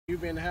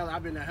been to hella.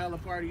 I've been to hella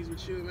parties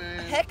with you,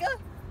 man. Hecka?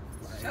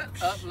 Shut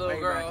up, little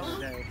girl.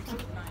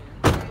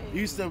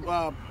 Used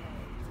to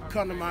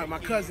come to my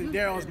cousin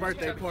Daryl's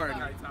birthday party.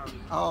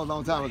 Oh, a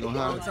long time ago,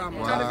 huh? Long time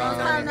ago.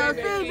 Wow. No,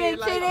 see, Big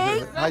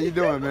Chitty. How you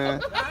doing, man?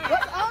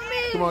 What's on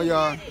me? Come on,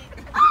 y'all.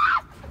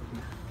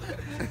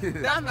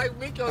 That's like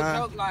make your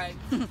joke like,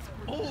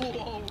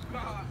 oh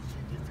God.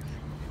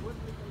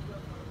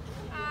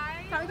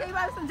 Can you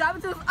buy me some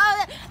Jamba Juice?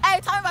 Oh, hey,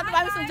 tell me about to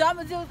buy me some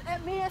Jamba Juice.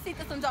 And me and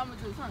Sita some Jamba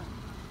Juice, huh?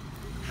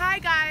 Hi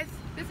guys,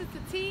 this is the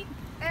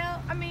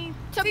Chipotle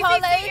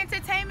TSQUAD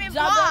Entertainment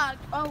Jamba. Vlog.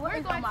 Oh, We're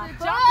going going to to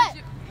the Jamba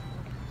Juice.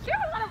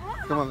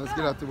 Come on, let's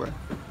get out the way.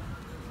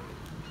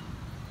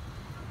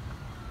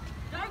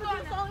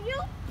 Jamba Juice on you?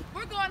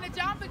 We're going to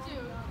Jamba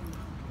Juice.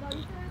 No, you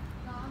serious?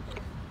 No, I'm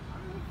serious.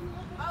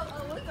 Oh,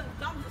 what's the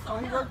Jamba Juice Oh, on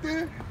you him? work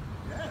there?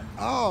 Yeah.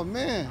 Oh,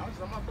 man. I was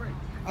on my break.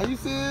 Are you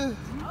serious?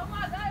 Oh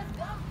my God, it's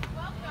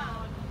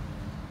welcome.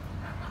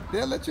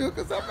 They'll let you hook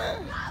us up,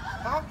 man?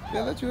 Huh?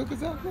 They'll let you hook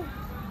us up, man?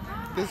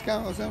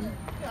 Discount or something?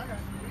 Yeah, I got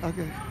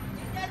you. Okay.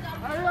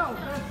 Hey, yo,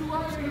 there's 2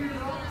 hours in here,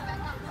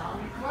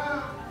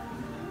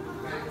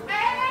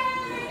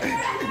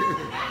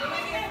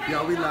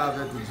 Y'all, we live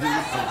at the Juice of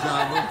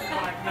Jamba.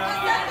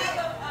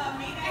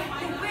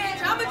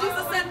 Jamba Juice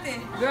or something.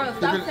 Girl,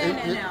 stop saying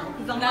that now.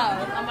 No,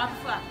 I'm about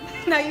to slap.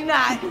 No, you're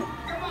not.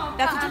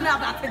 That's what you're not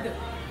about to do.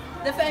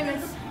 The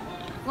famous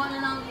one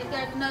and only, if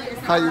there's another.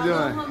 How you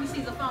doing? Homie,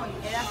 she's a phony.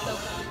 And that's so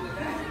funny.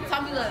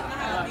 Tommy, look,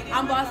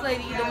 I'm boss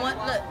lady. The one,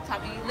 look,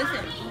 Tommy,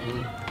 listen.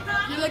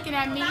 You looking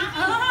at me? You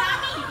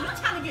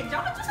trying to get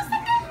Jamba Juice or something?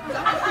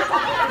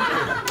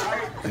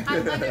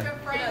 I'm my favorite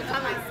friend. I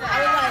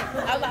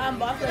was like, I'm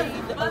boss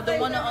lady. The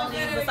one and only,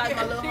 besides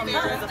my little homie,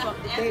 there's a phony.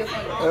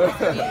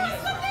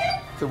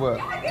 To what?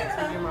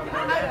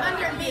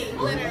 Under me,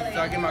 literally. So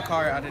I get my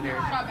car out of there.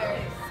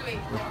 Strawberry, sweet.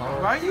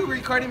 Why are you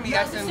recording me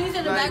acting She's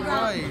in the like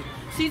background. what?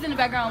 She's in the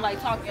background, like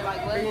talking,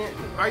 like what?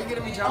 Are you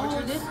getting me Jamba Oh,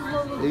 Juice? this is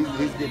what we.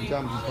 He's getting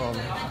Jamba Juice for me.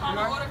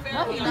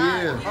 No, he's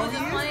not. Yeah. He was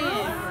just playing.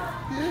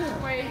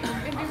 Yeah. Wait, He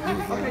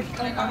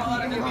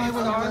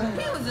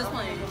was just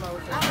playing.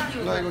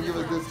 You're not gonna give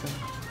us this time.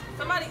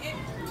 Somebody get.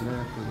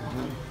 Yeah,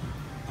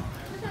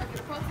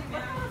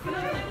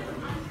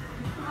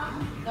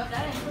 No,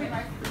 that ain't free,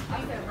 right? I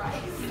said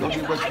right. don't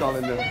you what you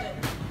calling that?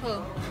 Who?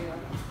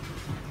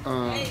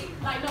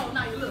 Like, no,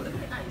 not you. Look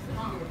at nice.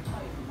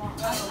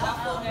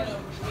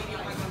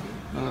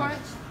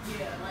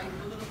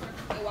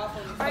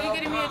 Are you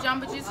getting me a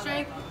Jamba Juice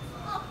drink?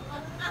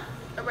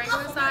 A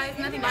regular size?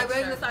 Nothing Like extra.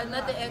 regular size,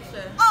 nothing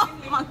extra. Oh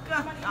my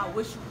God. I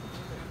wish you.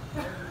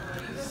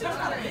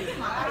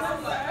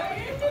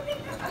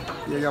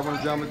 Yeah, y'all want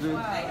a Jamba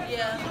Juice?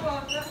 Yeah.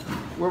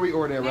 Where we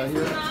order at, right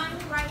here?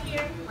 Right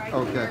here. Right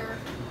Okay.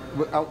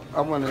 Well,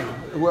 I want to,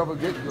 whoever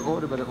gets the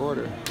order, better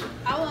order.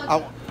 I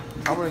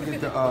want to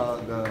get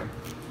the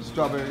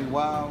strawberry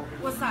wild,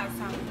 What size,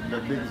 Tommy? the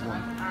biggest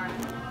one. Alright.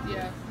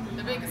 Yeah,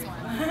 the biggest one.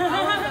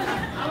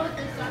 I want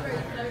the strawberry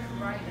flavor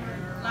right here.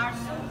 Large.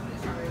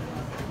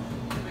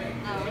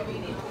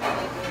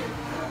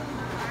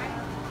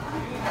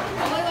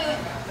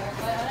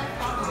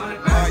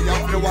 Alright, y'all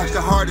gonna watch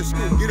the hardest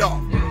school. Get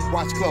off.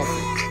 Watch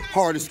closely.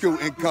 Hardest school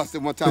in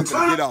custom. One time.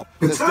 Get off.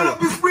 Let's do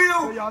it. Is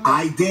real.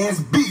 I dance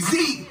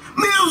BZ.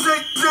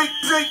 Music.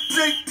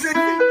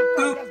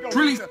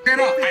 Really that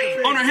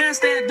up. On her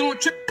handstand doing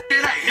trick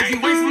it out. If you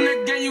wait from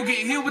that game, you get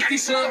hit with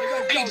these 8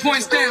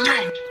 points stand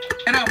low.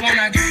 And I want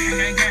that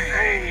gang.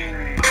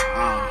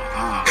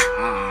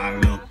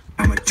 Look,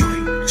 I'm a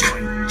joint.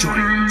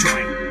 Gang.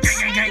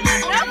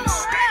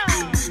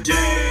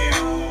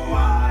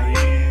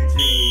 J-O-I-N-T.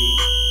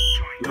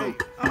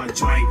 Look, I'm a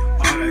joint.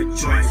 All the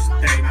joints,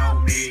 they know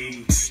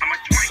me.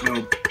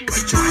 Look, a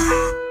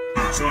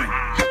joint.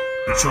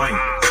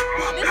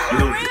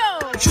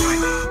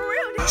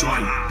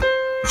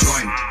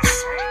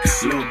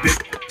 Little bit.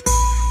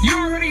 You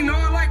already know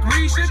I like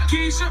Risha,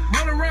 Keisha,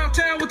 run around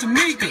town with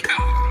Tamika.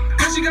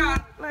 Cause you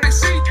got like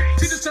see,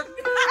 she just said,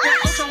 yeah,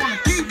 also wanna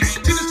keep. She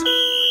just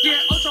yeah,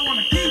 also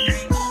wanna keep.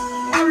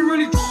 I be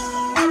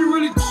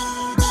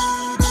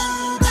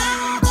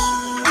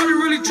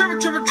really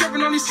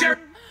tripping on these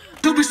characters.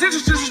 To be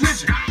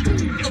snitching.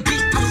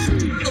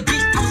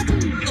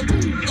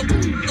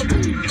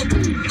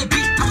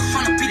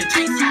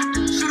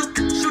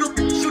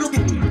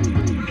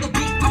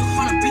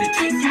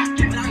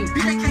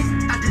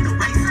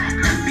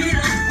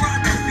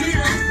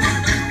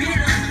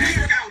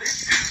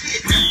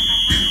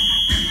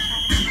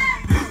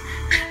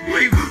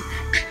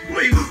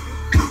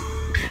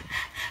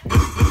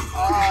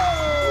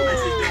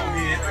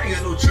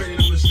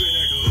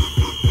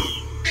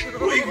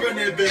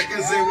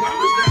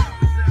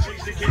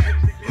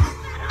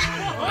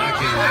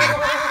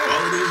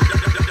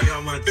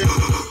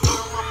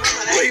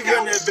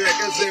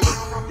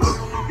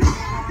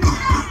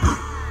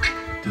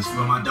 Just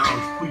for my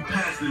dogs, we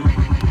passed it. You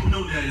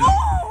know that.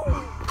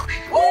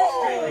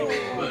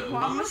 But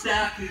my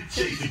staff can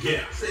chase the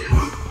gap.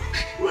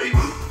 Wait.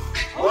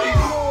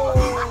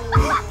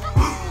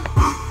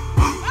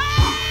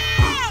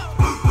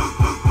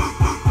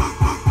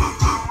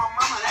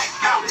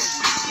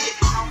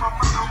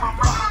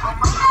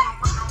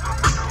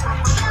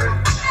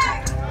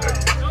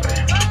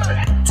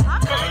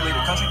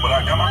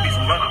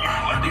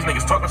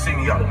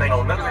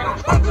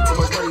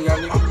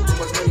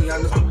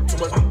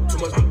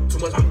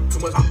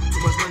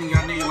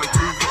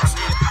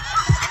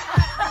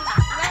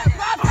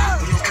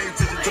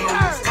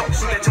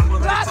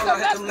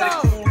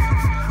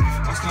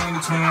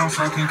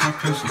 so I can't cop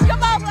pistol.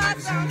 Come on,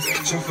 Blossom.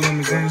 Shuffle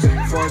limousines.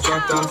 Before I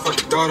dropped out, I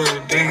fucked the daughter of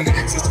the dance.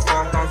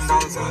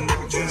 $65,000 on a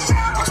nigga jeans.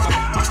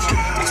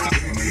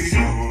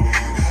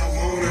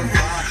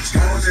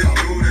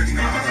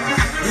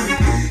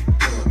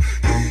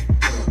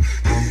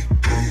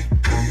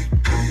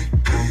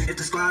 If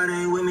the squad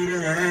ain't with me,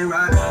 then it ain't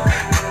right.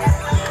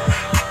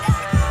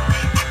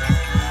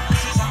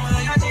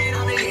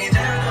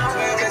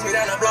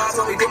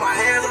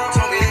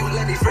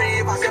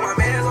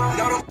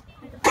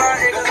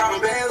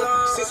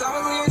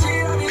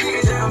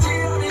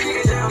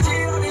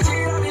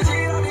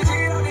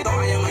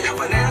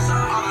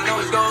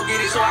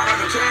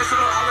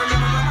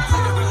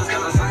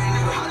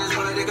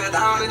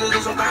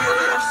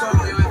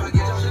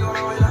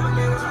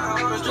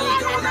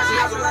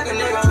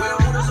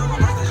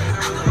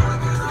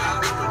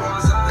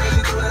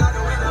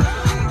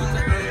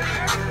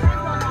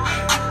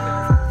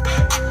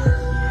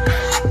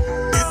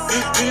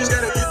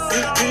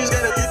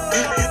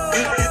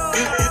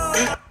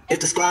 If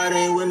the squad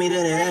ain't with me,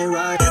 then it ain't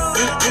right.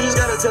 You just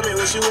gotta tell me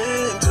what you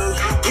into.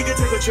 You can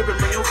take a trip and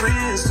bring your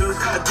friends too.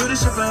 I do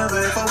this shit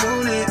forever if I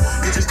want it.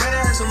 You just gotta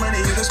have some money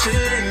you can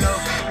spend, no.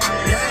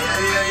 Yeah,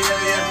 yeah, yeah,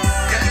 yeah, yeah.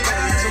 Gotta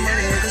have some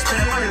money you can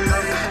spend, no.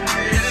 Yeah,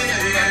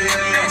 yeah, yeah,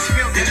 yeah, yeah.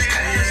 You just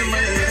gotta have some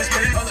money you can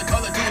spend. All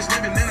I do is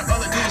living, then all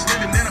I do is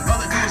living, then all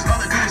I do is, all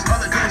I do is,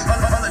 all I do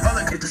is, all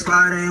I do. If the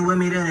squad ain't with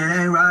me, then it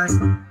ain't right.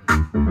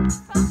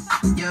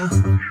 Yeah.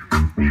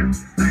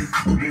 Hey,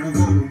 whoa,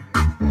 whoa.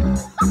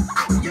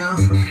 Yo,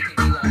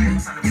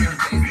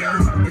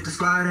 if the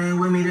squad ain't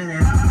with me, then it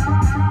ain't.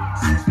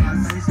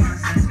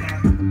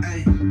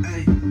 Hey,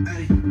 hey,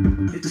 hey.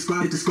 If the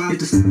squad, if the squad,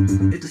 if the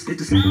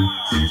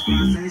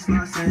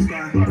squad, same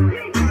squad.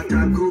 Drop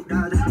top, coupe,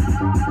 dodge.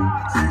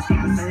 Same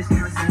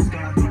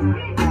squad.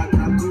 Drop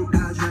top, coupe,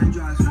 dodge,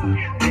 drive.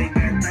 Big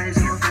bad things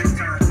on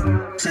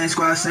FaceTime. Same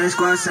squad.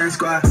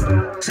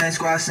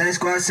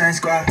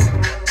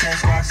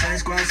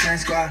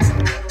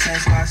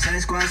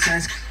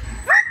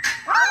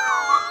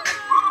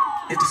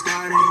 If the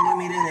squad ain't with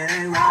me, then it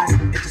ain't right.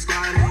 If the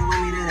squad ain't with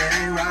me, then it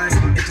ain't right.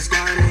 If the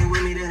squad ain't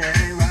with me, then it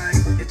ain't right.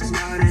 If the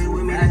squad ain't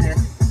with me, then it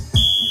ain't.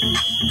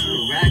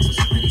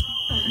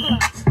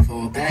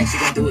 For a bag, she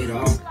gon' do it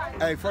all.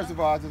 Hey, first of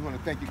all, I just want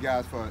to thank you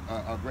guys for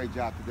a great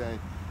job today.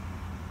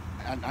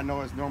 I know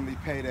it's normally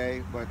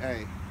payday, but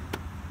hey,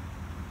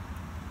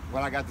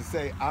 what I got to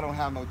say, I don't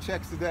have no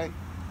checks today.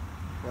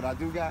 What I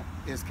do got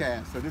is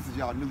cash. So this is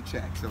y'all new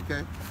checks,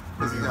 okay?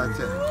 This is y'all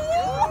check.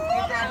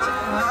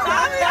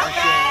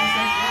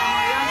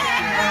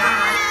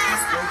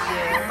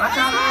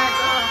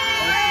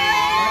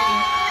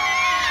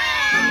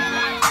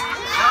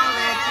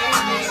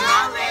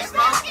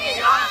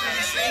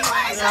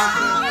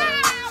 Don't let